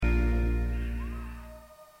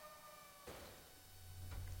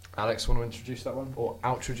Alex, want to introduce that one or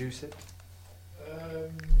outroduce it?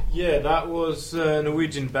 Yeah, that was a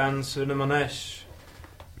Norwegian band, Sunemanesh.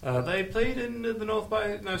 They played in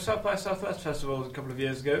the South by Southwest Festival a couple of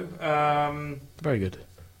years ago. Very good.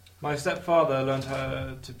 My stepfather learned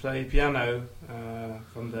how to play piano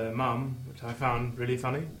from their mum, which I found really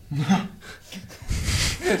funny.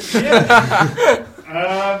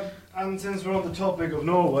 And since we're on the topic of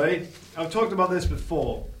Norway, I've talked about this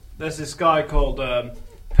before. There's this guy called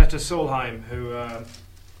Petter Solheim who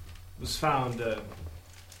was found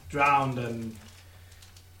drowned and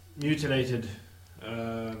mutilated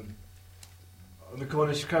on the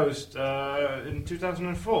Cornish coast in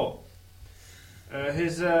 2004.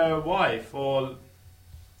 His wife or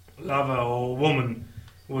lover or woman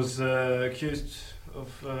was accused of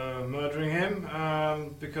murdering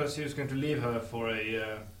him because he was going to leave her for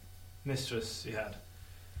a mistress he had.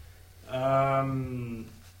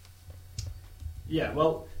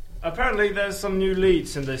 Well, apparently there's some new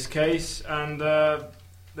leads in this case, and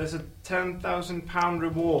there's a £10,000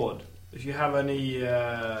 reward if you have any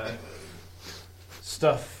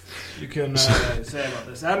stuff you can say about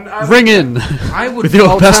this. And Ring in I would with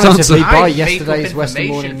your best answer. buy yesterday's Western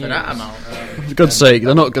Morning for News. that amount. For God's sake,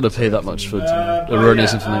 they're not going to pay that much for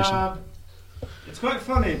erroneous information. It's quite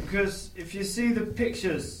funny because if you see the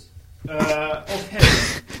pictures of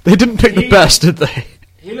him, They didn't pick the best, did they?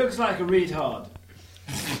 he looks like a retard.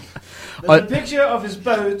 There's a picture of his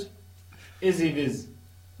boat, Izzy Viz.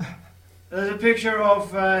 There's a picture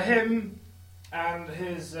of him and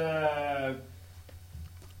his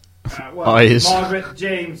Eyes. Margaret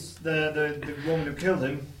James, the woman who killed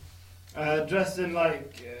him, dressed in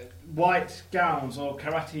like white gowns or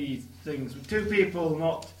karate things. With two people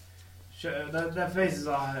not, their faces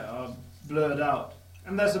are blurred out.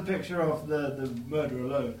 And there's a picture of the murderer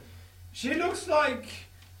alone. She looks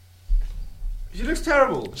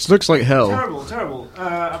terrible. This looks like hell. Terrible.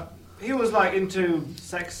 He was like into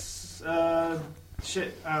sex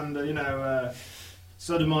shit and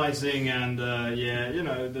sodomizing and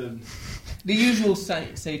The usual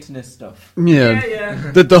Satanist stuff.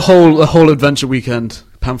 Yeah. The whole Adventure Weekend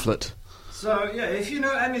pamphlet. So if you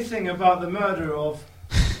know anything about the murder of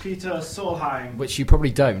Peter Solheim, Which you probably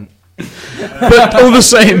don't. But all the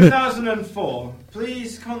same. 2004,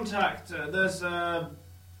 please contact.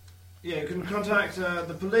 You can contact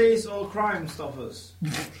the police or Crime Stoppers.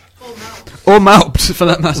 Or Malpt, for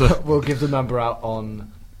that matter. We'll give the number out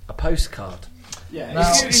on a postcard. Yeah,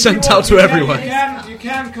 Now- if you Sent want, out to you can- everyone. You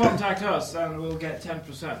can contact us and we'll get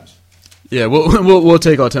 10%. Yeah, we'll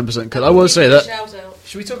take our 10% cut. I will say that. Shout out.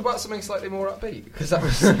 Should we talk about something slightly more upbeat? Because that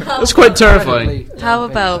was That's quite terrifying. How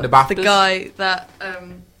about The the BAFTAs? guy that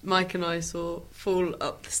Mike and I saw fall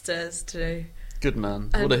up the stairs today? Good man.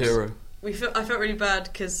 What a And- hero. I felt really bad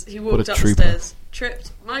because he What walked a up the trooper. stairs,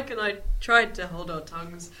 tripped. Mike and I tried to hold our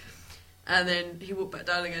tongues, and then he walked back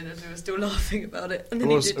down again, and we were still laughing about it. And I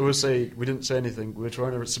then he did. will say, we didn't say anything. We were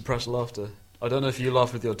trying to suppress laughter. I don't know if you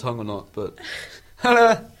laugh with your tongue or not, but...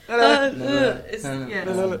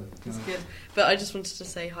 It's good. But I just wanted to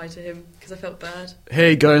say hi to him because I felt bad.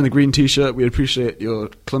 Hey, guy in the green t-shirt, we appreciate your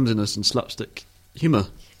clumsiness and slapstick humour.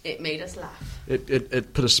 It made us laugh.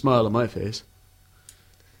 It put a smile on my face.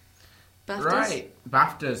 BAFTAs? Right,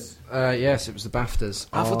 BAFTAs. yes, it was the BAFTAs.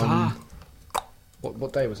 Avatar.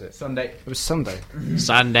 What day was it? Sunday. It was Sunday.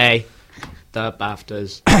 Sunday. The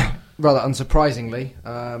BAFTAs. Rather unsurprisingly,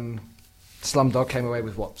 Slumdog came away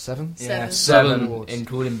with what, 7? Yeah, Seven. 7, awards.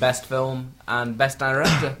 including Best Film and Best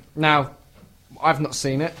Director. Now, I've not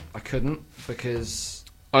seen it. I couldn't because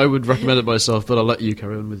I would recommend it myself, but I'll let you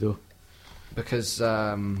carry on with your...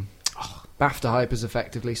 BAFTA hype has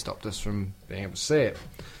effectively stopped us from being able to see it.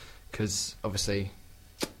 Because obviously,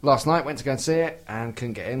 last night went to go and see it and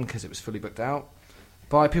couldn't get in because it was fully booked out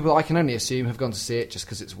by people I can only assume have gone to see it just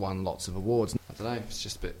because it's won lots of awards. I don't know. It's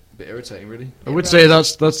just a bit irritating, really. I would say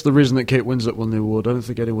that's the reason that Kate Winslet won the award. I don't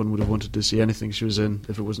think anyone would have wanted to see anything she was in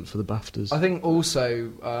if it wasn't for the BAFTAs. I think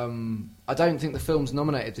also, I don't think the films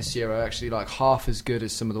nominated this year are actually like half as good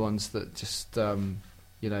as some of the ones that just,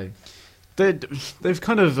 They've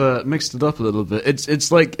kind of mixed it up a little bit.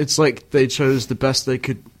 It's like they chose the best they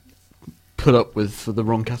could put up with for the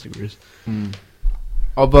wrong categories.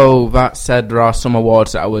 Although that said, there are some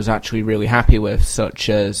awards that I was actually really happy with, such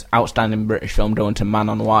as Outstanding British Film going to Man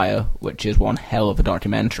on Wire, which is one hell of a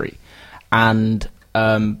documentary, and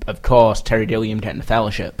of course Terry Gilliam getting the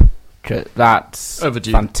Fellowship. That's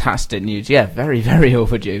Overdue. Fantastic news. Yeah, very, very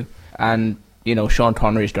overdue. And Sean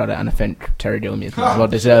Connery's got it, and I think Terry Gilliam is well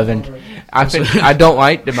deserving. I don't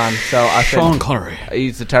like the man, so I think Sean Connery.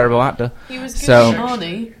 he's a terrible actor. He was good So- in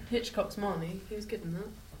Marnie, Hitchcock's Marnie. He was good in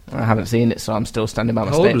that. I haven't seen it, so I'm still standing by my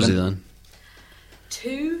How old statement. was he then?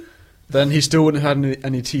 2. Then he still wouldn't have had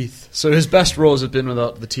any teeth. So his best roles have been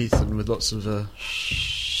without the teeth and with lots of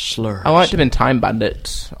slurs. I liked him in Time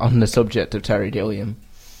Bandits on the subject of Terry Gilliam.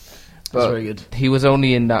 That's But very good. he was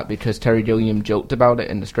only in that because Terry Gilliam joked about it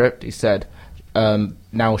in the script. He said,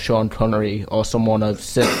 now Sean Connery or someone of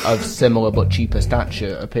similar but cheaper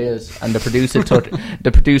stature appears. And the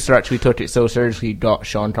producer actually took it so seriously he got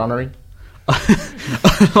Sean Connery.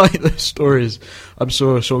 I like those stories. I'm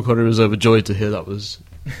sure Sean Connery was overjoyed to hear that was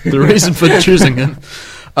the reason for choosing him.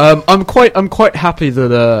 I'm quite happy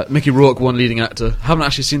that Mickey Rourke won leading actor. Haven't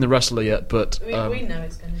actually seen The Wrestler yet, but We know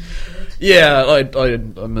it's going to be good. yeah,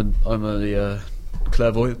 I'm a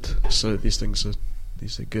clairvoyant, so these things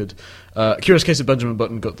are good. Curious Case of Benjamin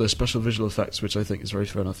Button got the special visual effects, which I think is very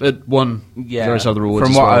fair enough. It won various other awards.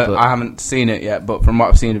 From as what well, but I haven't seen it yet, but from what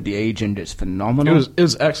I've seen of The Agent, it's phenomenal. it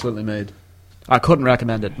was excellently made. I couldn't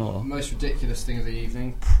recommend it more. Most ridiculous thing of the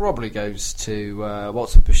evening probably goes to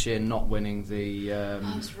Waltz with Bashir not winning the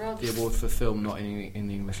award for film not in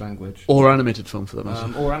the English language. Or animated film for that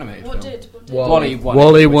matter. Or animated What film. did? Wall-E won.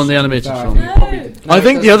 Wall-E it, won the which, animated to be film. fair, probably did- I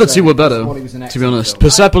think it the does other say two were because better, Wall-E was an to be excellent honest. film.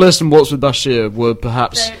 Persepolis and Waltz with Bashir were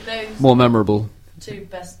perhaps Those more memorable. two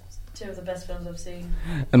of the best films I've seen.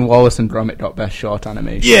 And Wallace and Gromit got Best Short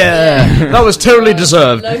Animation. Yeah, that was totally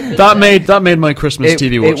deserved. Loads That made my Christmas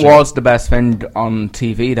TV watching. It was the best thing on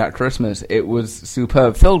TV that Christmas. It was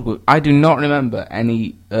superb. Filled with, I do not remember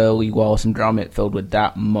any early Wallace and Gromit filled with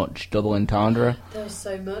that much double entendre. There was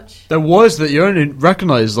so much. There was that you only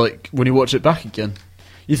recognise like when you watch it back again.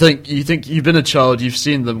 You think you've been a child, you've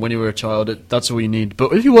seen them when you were a child. That's all you need.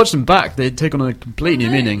 But if you watch them back, they take on a complete new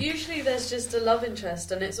meaning. Usually there's just a love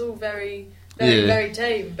interest, and it's all very, Yeah. very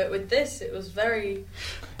tame. But with this, it was very.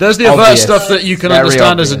 There's the overt Obvious. stuff that you can Very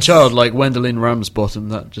understand as a obvious. child, like Wendelin Ramsbottom,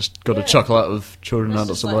 that just got a Yeah. chuckle out of children and It's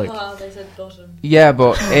adults just alike. like, they said bottom. Yeah,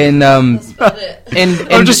 but in That's about it.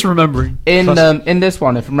 I'm just remembering. in this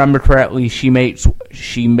one, if I remember correctly, she makes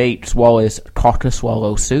Wallace cocker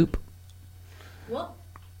swallow soup. What?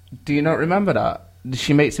 Do you not remember that?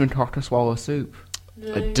 She makes him cocker swallow soup.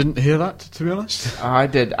 No. I didn't hear that, to be honest. I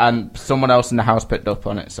did, and someone else in the house picked up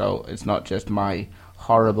on it, so it's not just my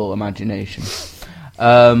horrible imagination.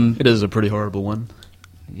 It is a pretty horrible one.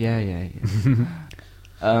 Yeah.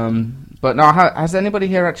 But no, has anybody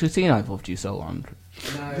here actually seen I've Loved You So Long?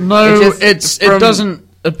 No, It it doesn't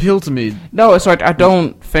appeal to me. No, it's like I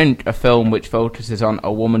don't think a film which focuses on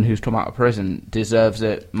a woman who's come out of prison deserves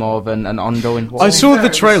it more than an ongoing war. I saw fair, the it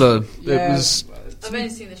was- trailer. Yeah, It was. I've only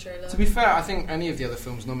seen the trailer. To be fair, I think any of the other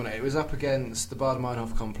films nominated, it was up against The Baader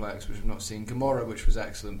Meinhof Complex, which we've not seen, Gomorrah, which was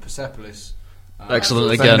excellent, Persepolis. Excellent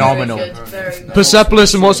That's again. also Phenomenal. Very good, very good.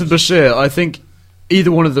 Persepolis and What's with Bashir, I think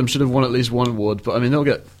either one of them should have won at least one award, but I mean, they'll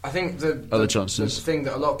get. I think the Other chances. The thing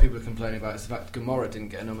that a lot of people are complaining about is the fact that Gomorrah didn't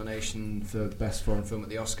get a nomination for Best Foreign Film at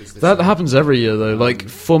the Oscars this That year. happens every year, though. Like,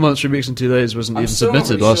 4 months, 3 weeks, and 2 days wasn't I'm even still not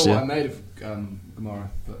submitted really last sure year. what I made of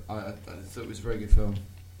Gomorrah, but I thought it was a very good film.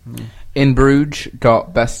 In Bruges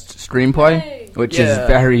got Best Screenplay, Yay. which Yeah. is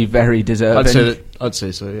very, very deserving. I'd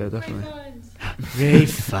say so. Yeah, definitely. Great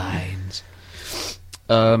finds.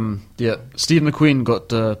 Ray Fiennes. Yeah, Steve McQueen got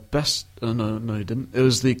best. No, he didn't. It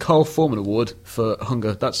was the Carl Foreman Award for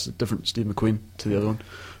Hunger. That's a different Steve McQueen to the other one,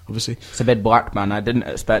 obviously. It's a bit black, man. I didn't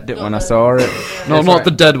expect it when I saw it. No, It's not like- the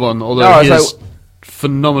dead one. Although No, he it's is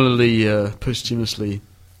phenomenally posthumously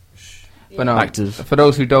But no, active. for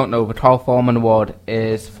those who don't know, the Carl Foreman Award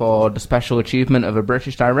is for the special achievement of a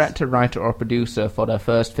British director, writer, or producer for their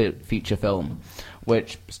first feature film,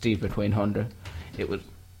 which Steve McQueen Honda. It was.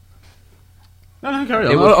 No, carry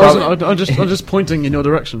It on. was I'm just pointing in your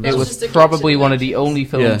direction. It was was just a probably glitch in one the of the only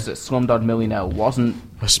films that Slumdog Millionaire wasn't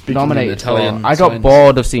Speaking nominated in Italian for. I got signs.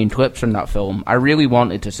 bored of seeing clips from that film. I really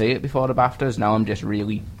wanted to see it before the BAFTAs. Now I'm just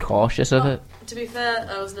really cautious of it. To be fair,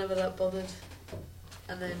 I was never that bothered.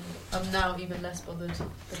 And then I'm now even less bothered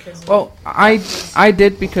because. Well, I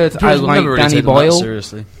did because I Never like really Danny taken that Boyle.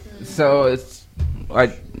 seriously. So it's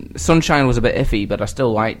like Sunshine was a bit iffy, but I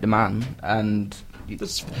still liked the man. And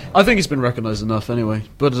I think he's been recognised enough anyway.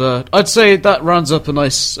 But I'd say that rounds up a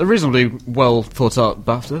reasonably well thought out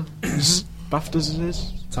BAFTA. BAFTAs it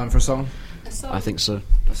is? Time for a song? I think so.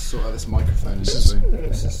 Let's sort out this microphone. This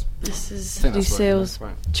is This is I think that's Lucille's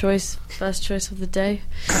right. choice, first choice of the day.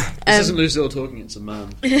 This isn't Lucille talking, it's a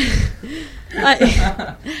man.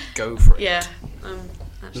 Go for it. Yeah,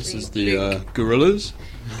 actually. This is the Gorillas.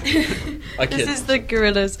 I This kid. is the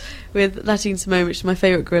Gorillas with Latin Simone, which is my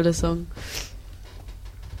favourite Gorilla song.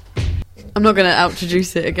 I'm not going to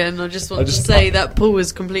out-traduce it again. I just want to say that Paul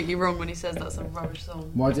was completely wrong when he says that's a rubbish song.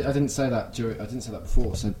 Well, I didn't say that I didn't say that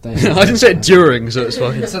before. So I didn't say it during, so it's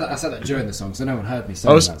fine. I said that during the song, so no one heard me say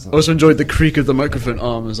I that. So. also enjoyed the creak of the microphone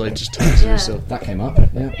arm as I just turned to Yeah. myself. That came up.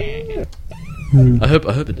 Yeah. I hope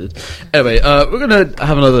it did. Anyway, we're gonna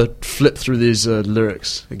have another flip through these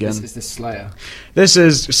lyrics again. Is this Slayer? This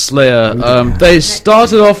is Slayer. They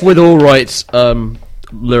started off with all right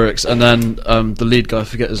lyrics, and then the lead guy, I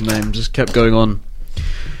forget his name, just kept going on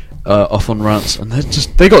off on rants, and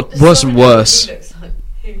they got worse and worse. Who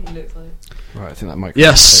he looks like. Right, I think that might.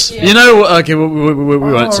 Yes, Yeah. you know. Okay, we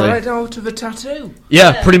won't say. Right out of a tattoo.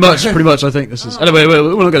 Yeah, pretty much. I think this is. Anyway,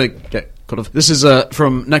 we're not going to get caught off. This is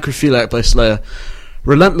from Necrophiliac by Slayer.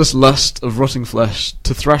 Relentless lust of rotting flesh,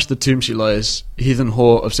 to thrash the tomb she lies, heathen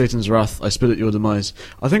whore of Satan's wrath, I spit at your demise.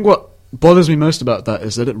 I think what bothers me most about that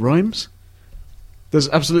is that it rhymes. There's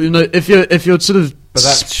absolutely no. If you're sort of. But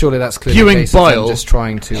surely that's clearly spewing a case of them bile. just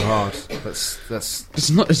trying too hard. That's. It's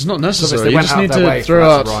not necessary. They You went just out need their way to for throw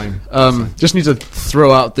that to out. rhyme. Just need to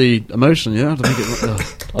throw out the emotion. You don't have to make it.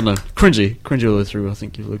 I don't know. Cringy all the way through. I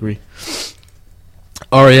think you'll agree.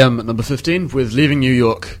 R.E.M. at number 15 with Leaving New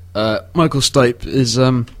York. Michael Stipe is.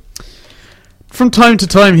 From time to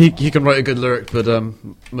time, he can write a good lyric, but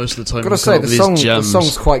most of the time, I've got to he'll say, come up the with these gems.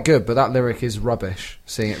 song's quite good, but that lyric is rubbish,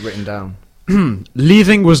 seeing it written down.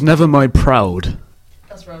 Leaving was never my proud.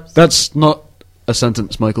 That's Rubs. That's not a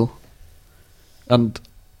sentence, Michael. And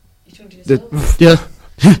You talking to yourself? yeah,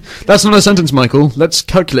 that's not a sentence, Michael. Let's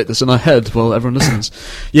calculate this in our head while everyone listens.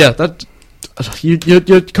 Yeah, that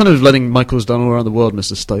you're kind of letting Michaels down all around the world,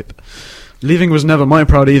 Mr. Stipe. Leaving was never my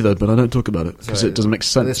proud either, but I don't talk about it because it doesn't make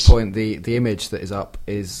sense. At this point, the image that is up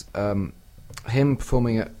is him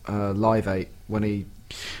performing at Live 8 when he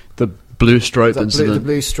the blue stripe the incident.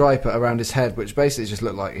 blue stripe around his head, which basically just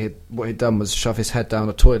looked like what he'd done was shove his head down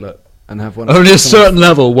a toilet and have one Only a certain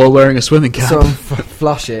level while wearing a swimming cap. someone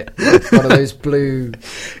flush it with one of those blue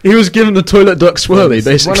He was given the toilet duck swirly,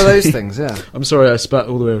 basically. one of those things. Yeah, I'm sorry, I spat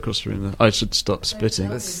all the way across the room there. I should stop spitting.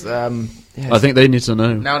 That's, I think they need to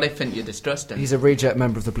know. Now they think you're disgusting. he's a reject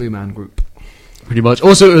member of the Blue Man Group. Pretty much.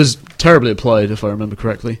 Also, it was terribly applied, if I remember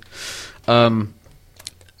correctly. On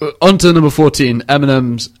to number 14,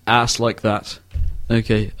 Eminem's Ass Like That.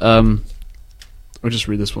 Okay, I'll just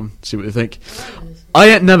read this one, see what you think. I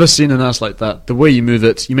ain't never seen an ass like that. The way you move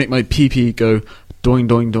it, you make my pee-pee go doing,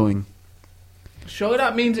 doing, doing. Surely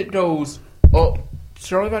that means it goes up.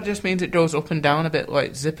 Surely that just means it goes up and down a bit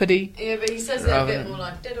like zippity. Yeah, but he says it a bit more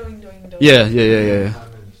like doing, doing, doing. Yeah.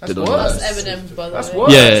 That's Did worse. That's Eminem, by the That's way.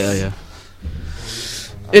 worse. Yeah.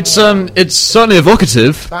 It's certainly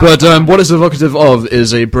evocative, but what it's evocative of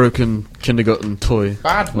is a broken kindergarten toy.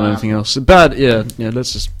 Bad, Or man. anything else. Bad, yeah,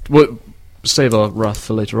 let's just save our wrath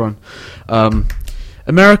for later on.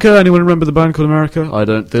 America, anyone remember the band called America? I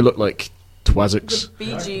don't. They look like Twazics. The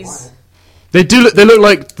Bee Gees. They look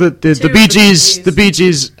like the Two Bee of Gees, the Bee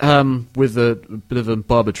Gees with a bit of a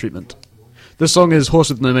barber treatment. The song is Horse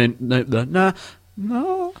with No Name,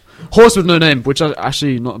 Horse with No Name, which is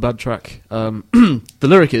actually not a bad track. The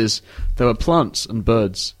lyric is, there were plants and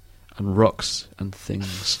birds and rocks and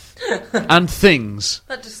things. And things.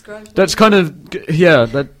 That describes That's kind of, yeah,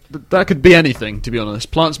 that could be anything, to be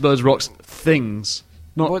honest. Plants, birds, rocks, things.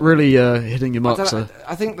 Not What- really hitting your marks. I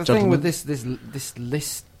think the thing with this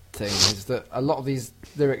list thing is that a lot of these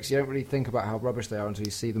lyrics you don't really think about how rubbish they are until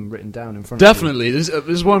you see them written down in front of Definitely. This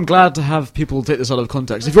is why I'm glad to have people take this out of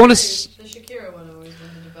context. If you want to... The Shakira one I always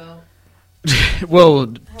wondered about. Well,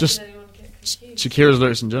 How just did anyone get confused? Shakira's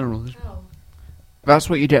lyrics in general. How? That's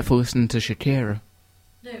what you get for listening to Shakira.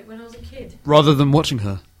 No, when I was a kid. Rather than watching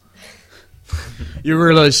her. You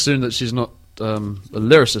realise soon that she's not a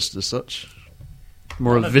lyricist as such.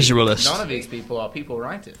 More a visualist. None of these people are. People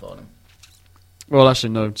write it for them. Well, actually,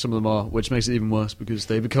 no, some of them are, which makes it even worse because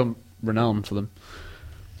they become renowned for them.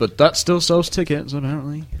 But that still sells tickets,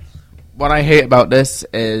 apparently. What I hate about this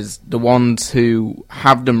is the ones who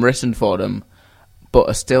have them written for them, but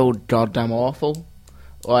are still goddamn awful.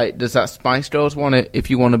 Like, there's that Spice Girls one, if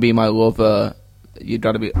you want to be my lover, you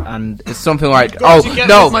gotta be, and it's something like, oh, to get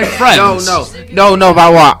no, with my friends. no,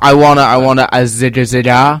 that one, I wanna a zigga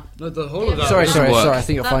zigga. No, the whole of that Sorry, doesn't work. I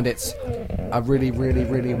think you'll find it's. I really, really,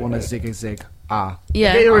 really want to zig a zig. Yeah.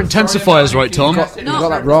 Get your intensifiers right, Tom. You got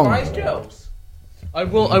that wrong. I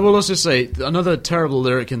will also say another terrible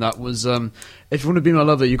lyric in that was, if you want to be my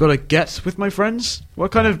lover, you got to get with my friends.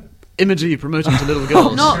 What kind of image are you promoting to little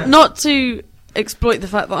girls? Not to exploit the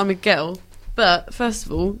fact that I'm a girl, but first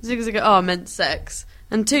of all, Zigga Zigga R meant sex,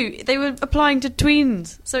 and two, they were applying to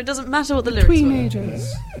tweens, so it doesn't matter what the lyrics were.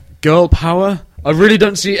 Girl power I really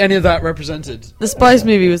don't see any of that represented. The Spice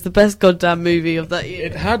movie was the best goddamn movie of that year.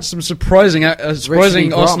 It had some surprising Richard E.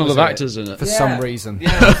 Grant arsenal was of in it. actors in it. For some reason.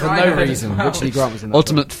 Yeah, For no reason. Richard E. Grant was in that.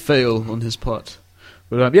 Ultimate fail on his part.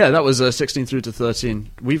 But yeah, that was 16 through to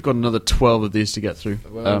 13. We've got another 12 of these to get through.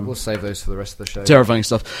 We'll save those for the rest of the show. Terrifying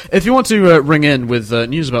stuff. If you want to ring in with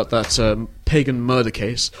news about that pagan murder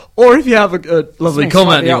case, or if you have a lovely Something comment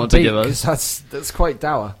slightly you want to upbeat, give us. 'cause that's quite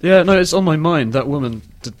dour. Yeah, no, it's on my mind. That woman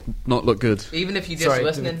did not look good. Even if you just Sorry,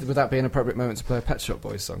 listening. would that be an appropriate moment to play a Pet Shop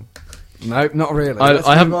Boys song? No, not really. I Let's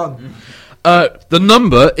haven't- move on. The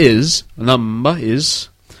number is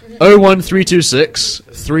 01326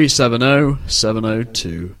 370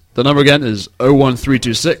 702. The number again is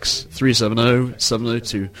 01326 370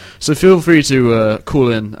 702. So feel free to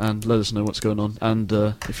call in and let us know what's going on. And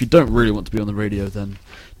if you don't really want to be on the radio, then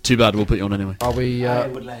too bad, we'll put you on anyway. Are we? I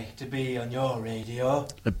would like to be on your radio.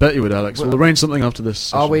 I bet you would, Alex. We'll arrange something after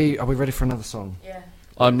this Are session. we ready for another song? Yeah.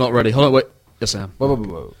 I'm not ready. Hold on, wait. Yes, I am.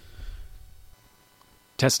 Whoa.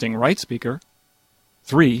 Testing right speaker.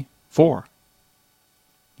 3, 4.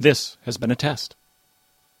 This has been a test.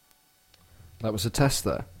 That was a test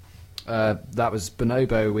there. That was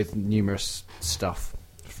Bonobo with numerous stuff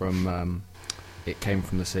from It Came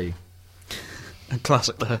From the Sea. A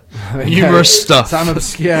classic there. Numerous stuff. Some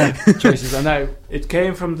obscure choices, I know. It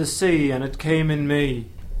came from the sea and it came in me.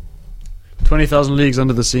 20,000 Leagues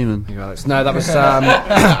Under the Seaman. Thank you, Alex. No, that was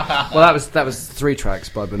that was 3 tracks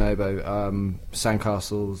by Bonobo.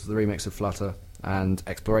 Sandcastles, the remix of Flutter, and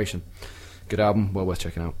Exploration. Good album, well worth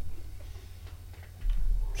checking out.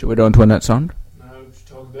 Should we go into a net song? No, just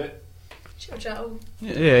talk a bit. Ciao.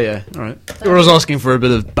 Yeah. All right. You're always asking for a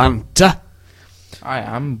bit of banter. I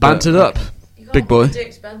am. Bantered up. You can't Big boy.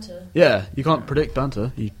 predict banter. Yeah, you can't predict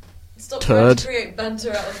banter. You Stop Turd. trying to create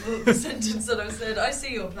banter out of the sentence that I've said. I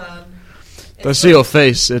see your plan. I see your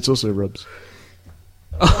face. It's also rubs.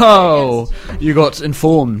 Oh, you got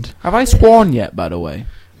informed. Have I sworn yet, by the way?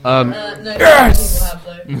 No, yes!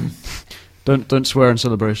 People have though. Don't swear in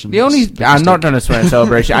celebration. The only... It's I'm not going to swear in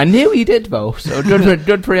celebration. I knew he did, though, so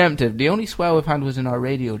good preemptive. The only swear we've had was in our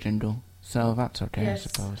radio jingle, so that's okay, Yes. I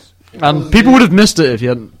suppose. And people would have missed it if you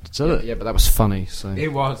hadn't said it. Yeah, but that was funny, so...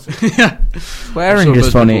 It was. Yeah. Swearing I'm sure is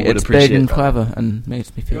most funny. people would It's big appreciate and that. clever and makes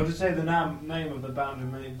me You feel... want to say the name of the band who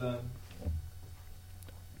made the...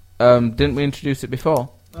 Didn't we introduce it before?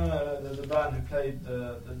 the band who played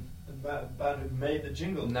the band who made the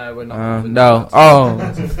jingle. No, we're not. No.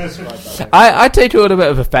 Oh. I take a little bit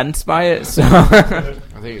of offence by it, so... I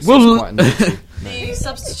think it's Well, quite naughty. The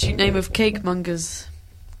substitute name of Cake Mongers,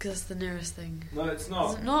 because that's the nearest thing. No, it's Is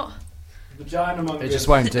not. it not? Vagina Mongers. It just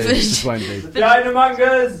won't do. It just won't do. Vagina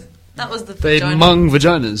Mongers! That was the They vagina. mung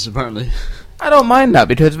vaginas, apparently. I don't mind that,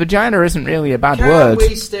 because vagina isn't really a bad Can word.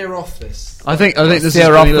 we steer off this? I think this is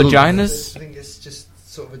Steer off getting a little- vaginas? I think it's just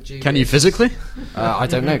sort of a dubious... Can you physically? I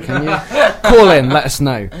don't know, can you? Call in, let us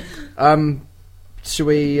know. Should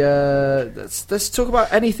we... let's talk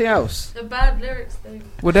about anything else. The bad lyrics thing.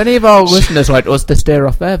 Would any of our listeners like us to steer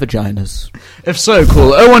off their vaginas? If so,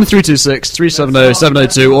 call 01326 370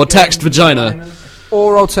 702 or text vagina.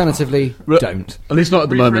 Or alternatively, Re- don't. At least not at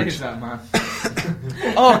the moment. that, man.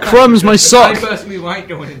 Oh, crumbs, my sock! personally like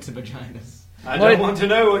going into vaginas. I don't want to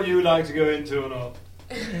know what you like to go into or not.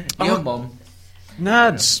 Your mum.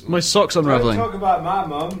 Nads, my sock's Don't unravelling. talk about my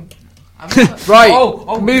mum. Right,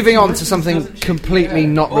 Oh, moving on to something completely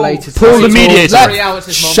not related to Pull the this. mediator.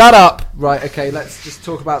 Shut up! Right, okay, let's just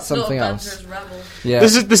talk about something Not else. banter, it's rabble. Yeah.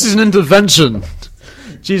 This is an intervention.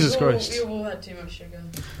 Jesus Christ. We've all had too much sugar. Or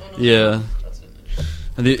not. Yeah. I don't know.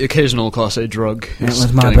 And the occasional Class A drug. It is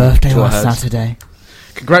was my getting birthday to our last heads. Saturday.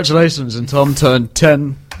 Congratulations, and Tom turned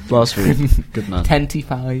 10 last week. Good man.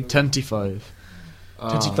 25. 25.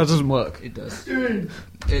 That doesn't work. It does.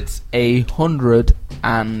 It's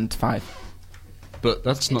 105. But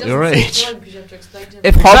that's It not doesn't your say age. time 'cause you have to explain to him.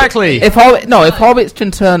 If Exactly. If hobbits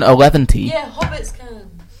can turn 11. Yeah, hobbits can.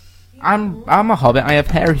 I'm a hobbit. I have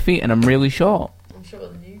hairy feet and I'm really short. I'm shorter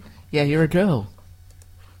than you. Yeah, you're a girl.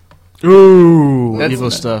 Ooh, That's- evil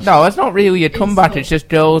stuff. No, that's not really a comeback. It's just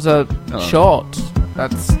girls are Oh. short.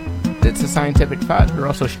 It's a scientific fact. We're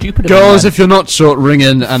also stupid. Girls, if you're not short, ring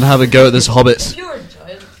in and have a go at this If hobbit. you're a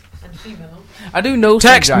giant and female. I do know.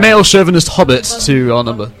 Text some male giants. chauvinist hobbit to our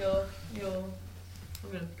number. I'm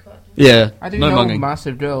gonna be quiet. Yeah, I do no know munging.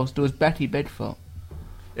 massive girls. There was Betty Bigfoot.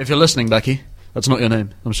 If you're listening, Becky, that's not your name,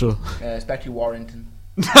 I'm sure. It's Betty Warrington.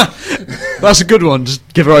 That's a good one. Just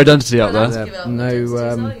give her identity out Well, there. that's- give out No, identities,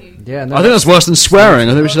 are you? yeah, no. I think that's worse than swearing.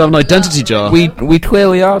 I think we should have an identity jar. We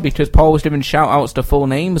clearly are because Paul was giving shout outs to full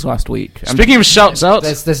names last week. Speaking of shouts out,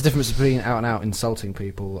 There's a difference between out and out insulting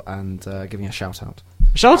people and giving a shout out.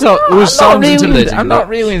 Shout out always sounds intimidating. I'm not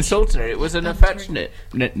really insulting her. It was an affectionate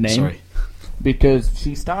name. Sorry. Because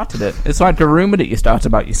she started it. It's like a rumour that you start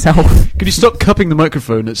about yourself. Could you stop cupping the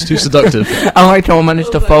microphone? It's too seductive. I like how I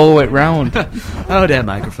managed to follow it round. Oh, dear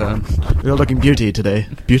microphone. You're looking beauty today.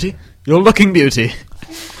 Beauty? You're looking beauty.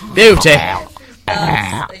 Beauty! That's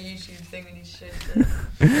a YouTube thing we need to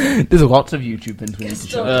show. There's lots of YouTube things we need to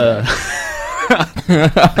show.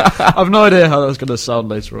 I've no idea how that's going to sound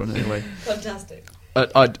later on anyway. Fantastic.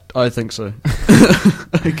 I think so.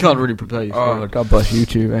 I can't really prepare you for it. God bless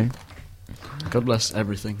YouTube, eh? God bless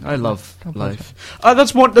everything. I love life.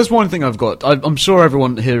 That's one thing I've got. I'm sure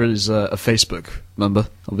everyone here is a Facebook member,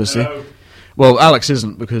 obviously. No. Well, Alex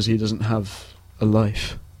isn't because he doesn't have a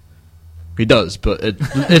life. He does, but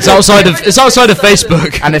it's outside of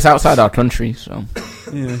Facebook. And it's outside our country, so.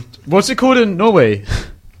 Yeah. What's it called in Norway?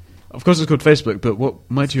 Of course, it's called Facebook. But what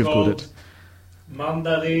might you have called it?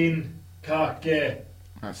 Mandarin kake.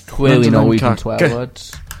 That's clearly Mandarin Norwegian kake. 12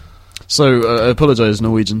 words. So I apologise,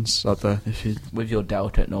 Norwegians out there, if you. With your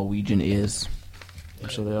delicate Norwegian ears. I'm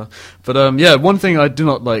sure they are. But yeah, one thing I do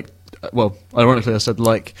not like. Well, ironically, I said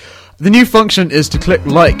like. The new function is to click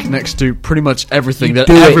like next to pretty much everything You that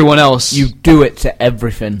do it. everyone else. You do it to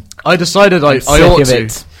everything. I decided I I'm sick ought of to.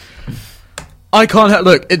 it. I can't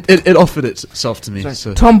look. It offered itself to me.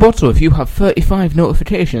 So. Tom Buttle, if you have 35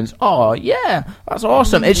 notifications, oh yeah, that's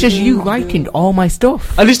awesome. It's just you liking all my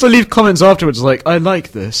stuff. At least I leave comments afterwards like, I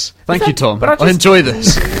like this. Thank you, Tom. but I I just- enjoy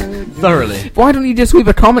this thoroughly. Why don't you just leave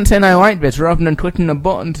a comment saying I like this rather than clicking a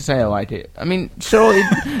button to say I like it? I mean, surely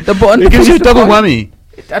the button. It gives you a proves the double point. whammy.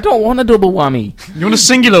 I don't want a double whammy. You want a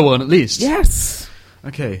singular one at least? Yes.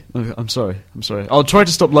 Okay, I'm sorry. I'll try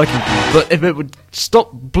to stop liking things, but if it would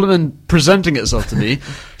stop blimmin' presenting itself to me,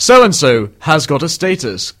 so-and-so has got a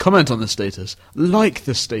status. Comment on the status. Like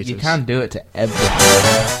the status. You can do it to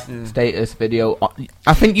everything. Status, video.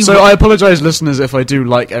 I think you. So I apologise, listeners, if I do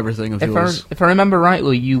like everything of yours. If I remember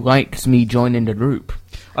rightly, you liked me joining the group.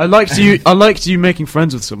 I liked you making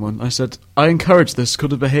friends with someone. I said, I encourage this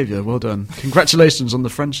good behaviour. Well done. Congratulations on the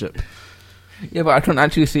friendship. Yeah, but I couldn't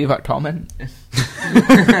actually see that comment.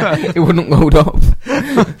 It wouldn't load up.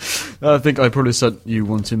 I think I probably sent you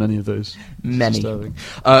one too many of those. Many. Disturbing.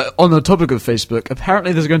 On the topic of Facebook,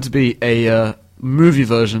 apparently there's going to be a movie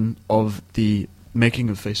version of the making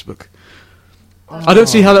of Facebook. I don't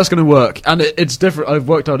see how that's going to work, and it's different. I've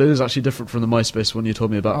worked out it is actually different from the MySpace one you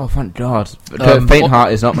told me about. Oh, thank God. Faint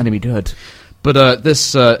Heart is not meant to be good. But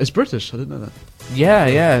this is British. I didn't know that.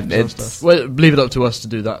 Yeah. Some It's stuff. Well, leave it up to us to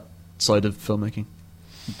do that side of filmmaking.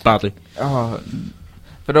 Badly.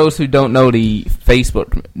 For those who don't know the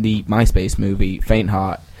MySpace movie, Faint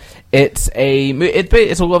Heart, it's a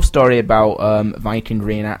love story about Viking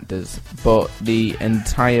reenactors, but the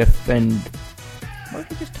entire thing. What have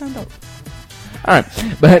we just turned up? Alright,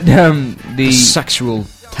 but the Sexual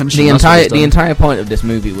tension. the entire point of this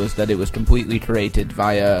movie was that it was completely created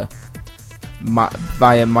via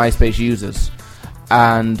MySpace users,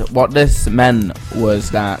 and what this meant was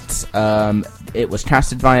that it was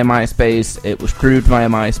casted via MySpace, it was crewed via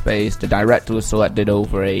MySpace, the director was selected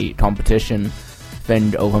over a competition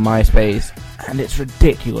thing over MySpace, and it's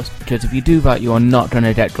ridiculous because if you do that, you are not going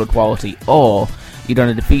to get good quality, or you're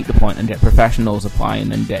going to defeat the point and get professionals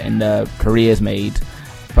applying and getting their careers made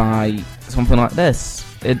by something like this.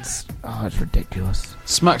 It's ridiculous.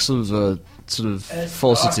 Smacks of sort of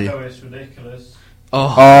falsity. It's ridiculous.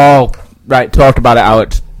 Oh, right, talk about it,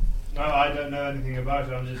 Alex. No, I don't know anything about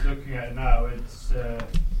it. I'm just looking at it now.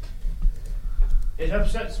 It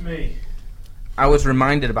upsets me. I was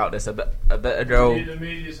reminded about this a bit ago. The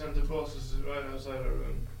media centre boss is right outside our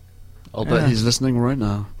room. I'll bet he's listening right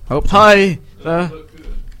now. Hope so. Hi! Doesn't look good.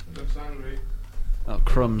 Looks angry. Oh,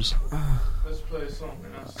 crumbs. Let's play a song.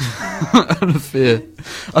 Out of fear.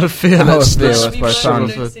 Let's play a shove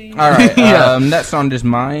song. off Alright, Yeah. next song is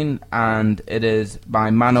mine, and it is by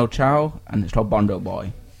Mano Chao, and it's called Bondo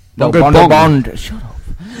Boy. No, Bongo Bondo Bong. Bond. Shut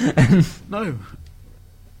up. No.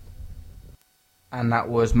 And that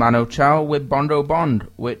was Mano Chao with Bondo Bond,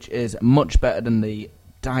 which is much better than the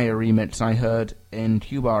dire remix I heard in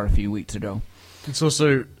Q-Bar a few weeks ago. It's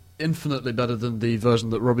also infinitely better than the version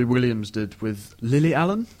that Robbie Williams did with Lily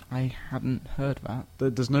Allen. I hadn't heard that.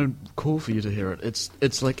 There's no call for you to hear it.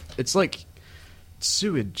 It's like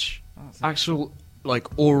sewage. Actual like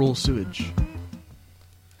oral sewage.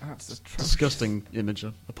 That's Disgusting image.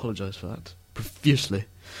 I apologise for that profusely.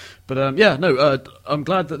 But I'm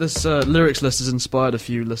glad that this lyrics list has inspired a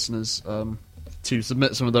few listeners to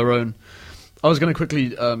submit some of their own. I was going to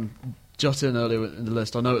quickly jot in earlier in the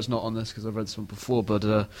list. I know it's not on this because I've read this one before,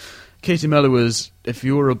 but Katie Mello was, if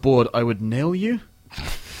you were a board, I would nail you.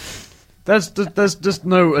 There's just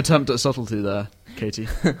no attempt at subtlety there, Katie.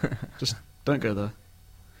 Just don't go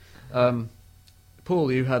there.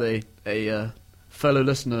 Paul, you had a fellow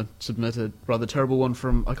listener submit a rather terrible one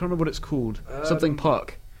from, I can't remember what it's called. Something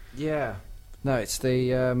Park. Yeah. No, it's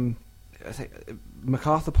the I think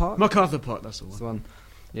MacArthur Park. MacArthur Park, that's the That's one. the one.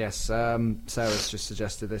 Yes, Sarah's just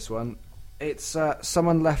suggested this one. It's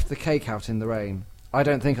someone left the cake out in the rain. I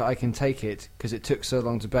don't think I can take it because it took so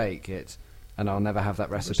long to bake it, and I'll never have that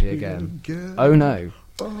recipe again. Oh no!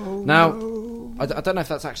 Now, I don't know if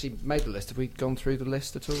that's actually made the list. Have we gone through the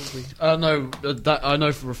list at all? No, that I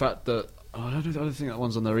know for a fact that I don't think that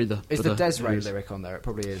one's on there either. Is but, the Desiree it is. lyric on there? It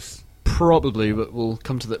probably is. Probably, but we'll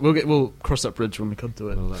come to that. We'll cross that bridge when we come to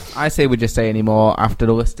it. I say we just say any more after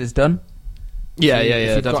the list is done. Yeah,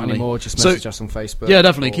 If you've definitely. got any more, just message us on Facebook. Yeah,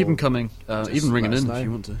 definitely. or- Keep them coming. Even ringing let us in know. if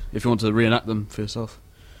you want to. If you want to reenact them for yourself.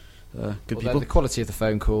 Good Although people. the quality of the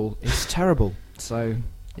phone call is terrible. So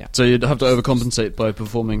So you'd have to overcompensate by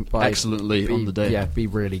performing By excellently be, on the day. Yeah, be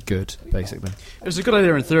really good, basically. It was a good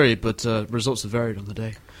idea in theory, but results have varied on the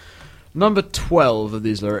day. Number 12 of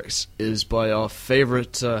these lyrics is by our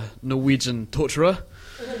favourite Norwegian torturer,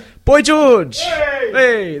 Boy George!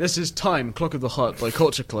 Hey! This is Time, Clock of the Heart by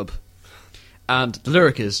Culture Club. And the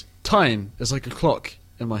lyric is, time is like a clock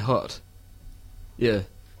in my heart. Yeah.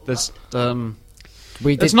 There's,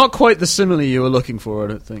 We did. it's not quite the simile you were looking for, I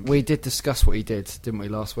don't think. We did discuss what he did, didn't we,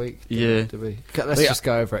 last week? Yeah. Did we? Let's Yeah. just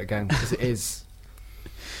go over it again because it is.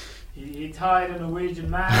 He tied a Norwegian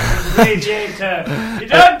man to the radiator. You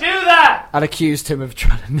don't do that! And accused him of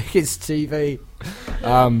trying to nick his TV.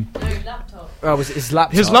 No, laptop. Oh, was it his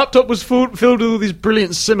laptop? His laptop was filled with all these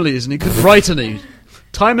brilliant similes, and he couldn't write any.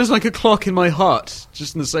 Time is like a clock in my heart,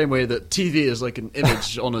 just in the same way that TV is like an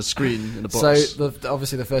image on a screen in a box. So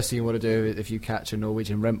obviously, the first thing you want to do if you catch a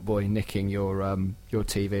Norwegian rent boy nicking your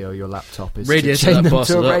TV or your laptop is Radiator to chain that them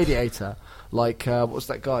bastard to a up. radiator. Like what was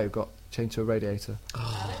that guy who got chained to a radiator?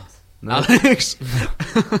 Alex. No, Alex,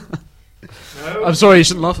 No. I'm sorry, you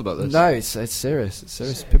shouldn't laugh about this. no, it's serious. It's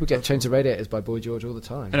serious. People get chained to radiators by Boy George all the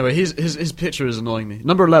time. Anyway, his picture is annoying me.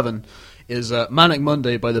 Number 11 is Manic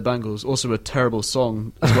Monday by the Bangles, also a terrible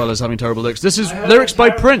song as well as having terrible lyrics. This is I heard lyrics a by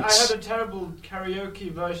terri- Prince. I heard a terrible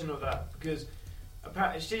karaoke version of that because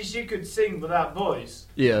apparently she could sing without voice,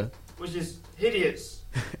 Yeah, which is hideous.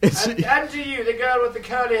 it's And to you, the girl with the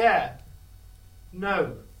curly hair.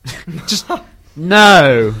 No. just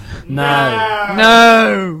no.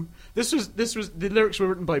 No. This was the lyrics were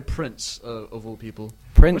written by Prince of all people,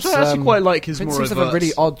 Prince, which I actually quite like. His Prince more seems to have a overt-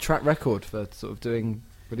 really odd track record for sort of doing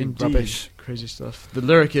really Indeed. rubbish. Crazy stuff. The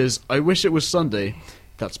lyric is, I wish it was Sunday.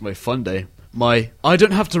 That's my fun day. My I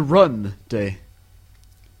don't have to run day.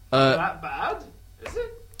 That bad? Is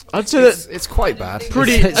it? I'd say that It's quite bad.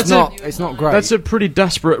 Pretty- It's that's not. It's not great. that's a pretty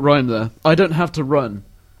desperate rhyme there. I don't have to run.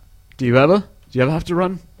 Do you ever? Do you ever have to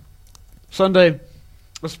run? Sunday,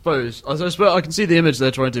 I suppose. I suppose I can see the image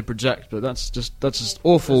they're trying to project, but that's just There's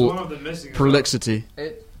awful one of them missing. as prolixity.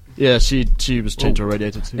 It- Yeah, she was chained to a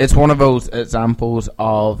radiator too. It's one of those examples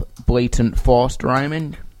of blatant forced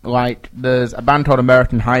rhyming. Like, there's a band called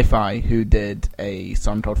American Hi-Fi who did a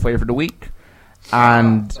song called Flavor of the Week,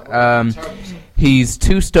 and he's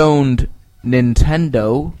Too Stoned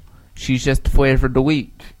Nintendo. She's just Flavor of the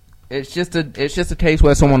Week. It's just a case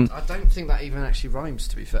where someone. I don't think that even actually rhymes.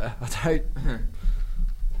 To be fair, I don't.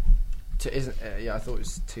 Isn't yeah? I thought it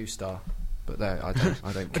was 2-star, but no, I don't.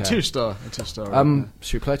 I don't a care. 2-star. A 2-star.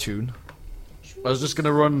 Should we play a tune? I was just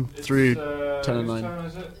gonna run It's, through 10 and whose 9. turn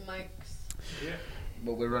is it? Mike's.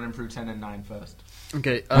 Well, we're running through 10 and 9 first.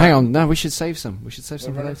 Okay. Hang on, no, we should save some. We should save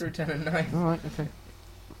some for We're running later. through 10 and 9. All right, okay.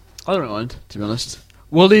 I don't mind, to be honest.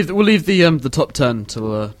 We'll leave the top 10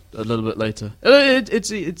 till a little bit later.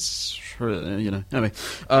 It's you know. Anyway,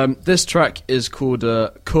 this track is called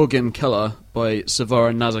Korgim Keller by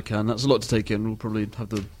Savara Nazakan. That's a lot to take in. We'll probably have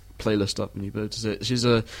the playlist up when you go to see it. She's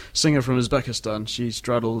a singer from Uzbekistan. She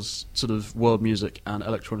straddles sort of world music and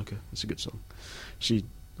electronica. It's a good song.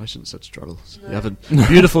 I shouldn't say straddles. You have a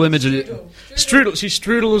beautiful image of it. Strudel. She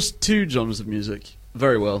strudels two genres of music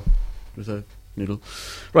very well with her noodle.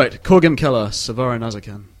 Right, Korgim Keller, Savara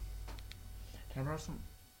Nazakan.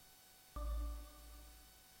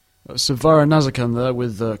 Savara Nazakan there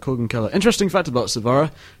with Korgim Keller. Interesting fact about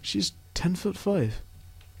Savara: she's 10'5".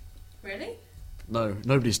 Really? No,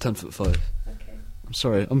 nobody's 10'5". Okay.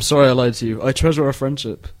 I'm sorry I lied to you. I treasure our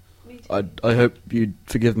friendship. Me too. I hope you'd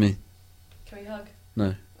forgive me. Can we hug?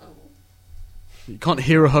 No. Oh, You can't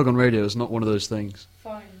hear a hug on radio, it's not one of those things.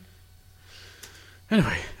 fine.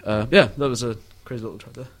 Anyway, yeah, that was a crazy little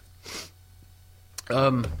track there. Do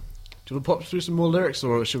you want to pop through some more lyrics,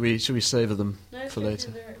 or should we savour them No, for go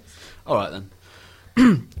later? through the lyrics. Alright then.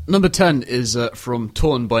 Number 10 is from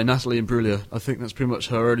Torn by Natalie Imbruglia. I think that's pretty much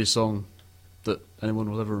her only song that anyone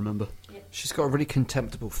will ever remember. She's got a really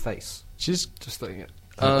contemptible face. She's Just looking at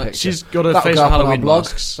her picture. she's got a That'll face go of up on our Halloween blog.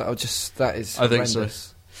 masks. That is I think so.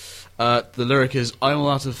 horrendous. The lyric is, I'm all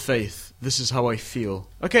out of faith, this is how I feel.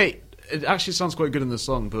 Okay, it actually sounds quite good in the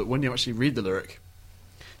song, but when you actually read the lyric,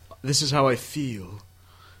 this is how I feel.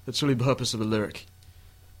 That's really the purpose of a lyric.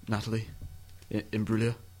 Natalie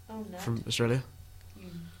Imbruglia Oh, no. from Australia.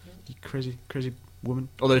 You crazy, crazy woman.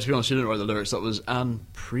 Although, to be honest, she didn't write the lyrics. That was Anne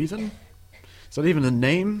Preven? Is that even a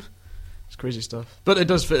name? It's crazy stuff. But it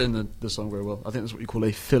does fit in the song very well. I think that's what you call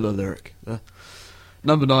a filler lyric there.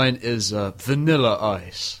 Number 9 is Vanilla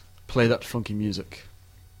Ice. Play that funky music.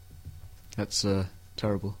 That's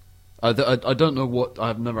terrible. I don't know what...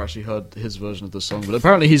 I've never actually heard his version of the song, but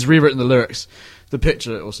apparently he's rewritten the lyrics. The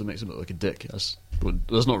picture also makes him look like a dick. That's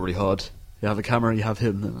not really hard. You have a camera, you have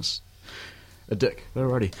him, then that's a dick.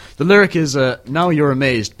 Alrighty. The lyric is, now you're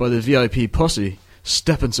amazed by the VIP posse,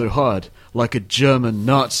 stepping so hard, like a German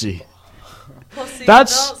Nazi. Posse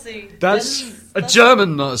That's Nazi. a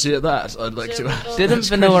German Nazi at that, I'd like to add. Didn't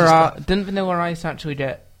Vanilla Ice actually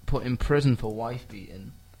get put in prison for wife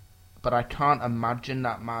beating? But I can't imagine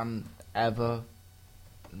that man ever...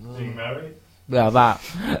 Being married? Yeah, that.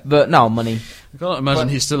 But no, money. I can't imagine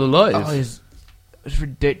he's still alive. Oh, it's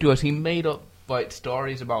ridiculous. He made up like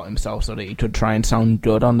stories about himself so that he could try and sound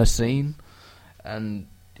good on the scene, and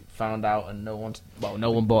found out, and no one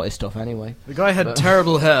bought his stuff anyway. The guy had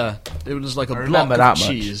terrible hair. It was like a block remember of that much.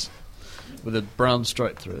 cheese with a brown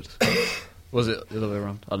stripe through it. Was it the other way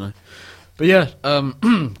around? I don't know. But yeah,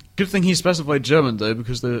 good thing he specified German though,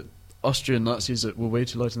 because the Austrian Nazis were way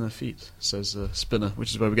too light on their feet, says Spinner,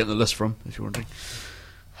 which is where we're getting the list from, if you're wondering.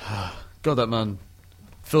 God, that man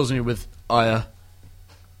fills me with ire.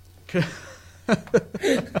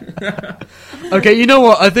 Okay, you know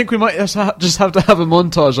what? I think we might just have to have a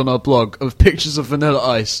montage on our blog of pictures of Vanilla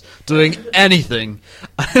Ice doing anything.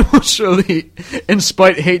 I will surely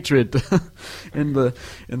incite hatred in the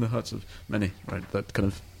hearts of many. Right, that kind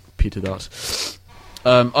of petered out.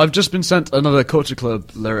 I've just been sent another Culture Club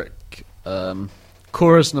lyric.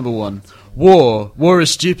 Chorus number 1. War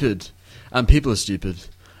is stupid, and people are stupid,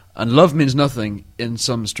 and love means nothing in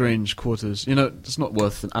some strange quarters. You know, it's not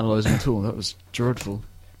worth analysing at all. That was dreadful.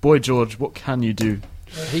 Boy George, what can you do?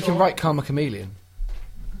 He can write Karma Chameleon.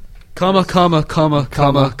 Karma,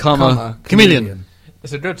 chameleon.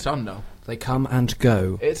 It's a good song, though. They come and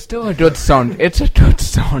go. It's still a good song. It's a good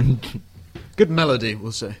song. Good melody,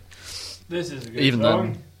 we'll say. This is a good Even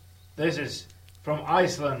song. then. This is from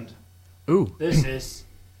Iceland. Ooh. This is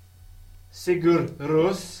Sigur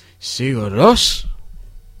Rós. Sigur Rós?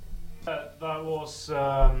 That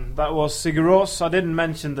was Sigur Rós. I didn't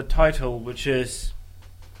mention the title, which is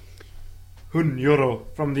Hun Joro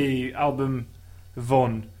from the album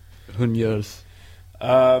Von. Hunjörð.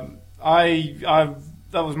 That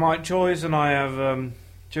was my choice, and I have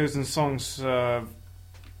chosen songs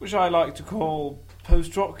which I like to call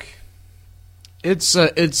post-rock. It's a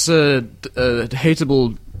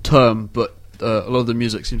hateable term, but a lot of the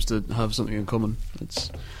music seems to have something in common.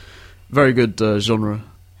 It's very good genre,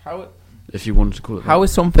 if you wanted to call it that. How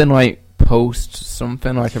is something like post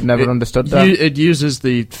something like I've never understood that? It uses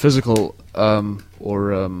the physical I don't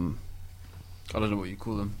know what you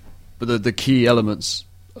call them, but the key elements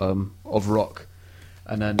of rock,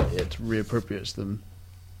 and then it reappropriates them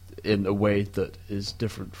in a way that is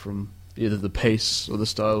different from either the pace or the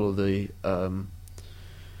style or the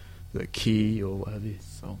key or what have you.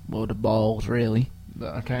 So, load of balls, really.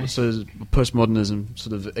 But okay. So postmodernism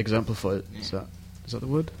sort of exemplified. Is that the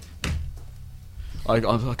word? I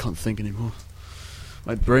can't think anymore.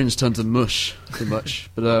 My brain's turned to mush too much.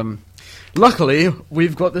 But luckily,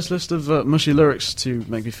 we've got this list of mushy lyrics to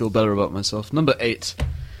make me feel better about myself. Number 8.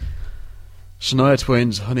 Shania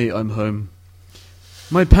Twain's Honey, I'm Home.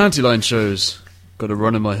 My panty line shows. Got a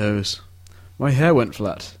run in my hose. My hair went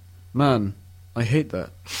flat. Man, I hate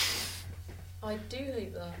that. I do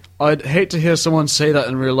hate that. I'd hate to hear someone say that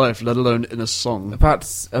in real life, let alone in a song.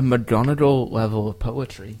 That's a McGonagall level of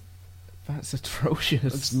poetry. That's atrocious.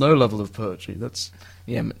 That's no level of poetry. That's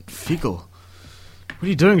Yeah, fecal. What are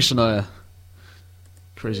you doing, Shania?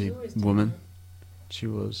 Crazy She's always doing woman. that. She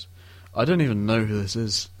was. I don't even know who this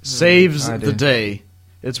is. Saves I the do. Day.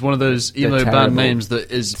 It's one of those emo They're band terrible. names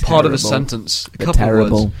that is part of a Terrible. sentence. A They're couple of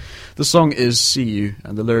terrible. words. The song is See You,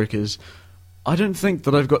 and the lyric is, I don't think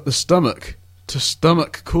that I've got the stomach to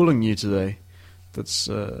stomach calling you today. That's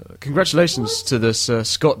congratulations to this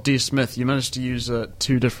Scott D. Smith. You managed to use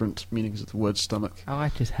 2 different meanings of the word stomach. I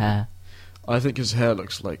like his hair. I think his hair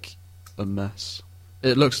looks like a mess.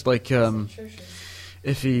 It looks like It's atrocious.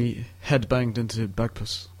 if he headbanged into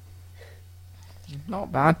Bagpuss.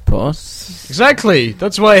 Not bad, puss. Exactly.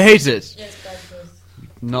 That's why I hate it. Yes, bad choice.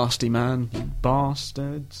 Nasty man, you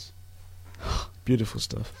bastards. Beautiful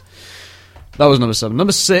stuff. That was number 7.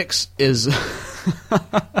 Number 6 is That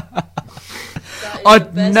is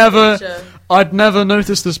the best feature. I'd never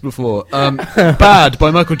noticed this before. Bad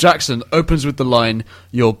by Michael Jackson opens with the line,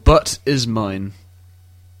 "Your butt is mine."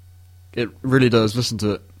 It really does. Listen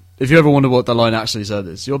to it. If you ever wonder what that line actually said,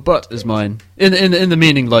 it's "Your butt is mine." In the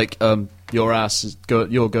meaning like your ass is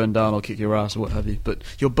you're going down, I'll kick your ass or what have you. But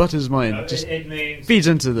your butt is mine. Just it means feeds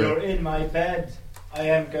into you're the. in my bed. I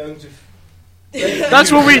am going to.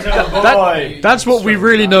 That's what we. That's what we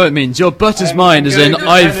really know it means. Your butt is mine, as in I'm going to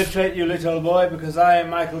I've. penetrate you, little boy, because I am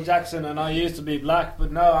Michael Jackson and I used to be black,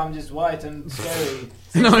 but now I'm just white and scary.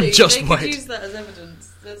 No, I'm Seriously, just they white. could use that as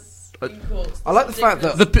evidence. That's in court. I like the fact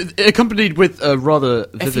that Accompanied with a rather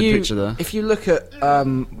vivid picture there. If you look at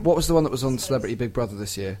what was the one that was on Celebrity Big Brother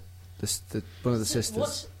this year, one of the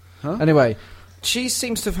sisters. Huh? Anyway, she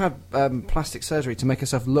seems to have had plastic surgery to make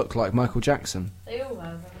herself look like Michael Jackson. They all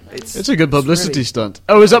have, haven't they? It's a good publicity really- stunt.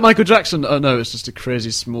 Oh, is that Michael Jackson? Oh no, it's just a crazy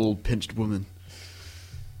small pinched woman.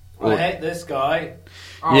 I hate this guy.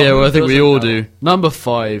 Yeah, well, I think we doesn't all know? do. Number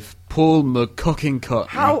 5, Paul McCocking Cut.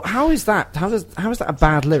 How is that? How is that a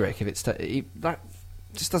bad lyric? If it's that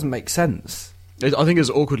just doesn't make sense. I think it's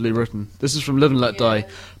awkwardly written. This is from Live and Let Die. Yeah.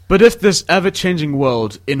 But if this ever-changing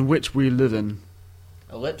world in which we live in,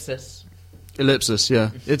 Ellipsis. ellipsis, yeah,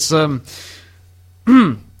 it's I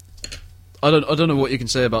don't know what you can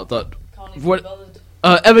say about that. Can't even What- be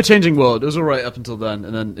bothered. Ever-changing world. It was all right up until then,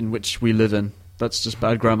 and then in which we live in. That's just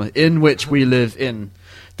bad grammar. In which we live in.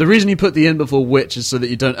 The reason you put the in before which is so that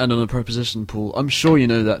you don't end on a preposition, Paul. I'm sure you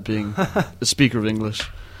know that, being a speaker of English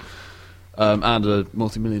and a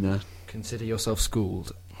multimillionaire. Consider yourself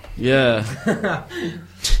schooled. Yeah.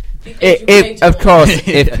 Of course,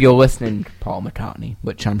 if you're listening, Paul McCartney,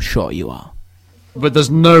 which I'm sure you are. But there's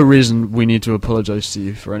no reason we need to apologise to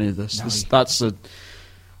you for any of this. No. That's a...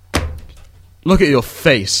 Look at your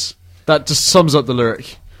face. That just sums up the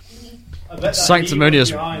lyric. I bet that Sanctimonious-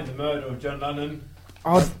 he was behind the murder of John Lennon.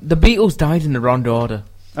 Oh, the Beatles died in the wrong order.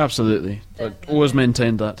 Absolutely. I always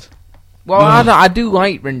maintained that. Well, I do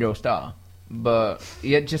like Ringo Starr, but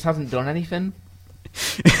he just hasn't done anything.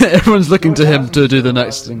 Everyone's looking to him to do the George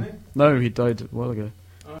next Harrison, thing. No, he died a while ago.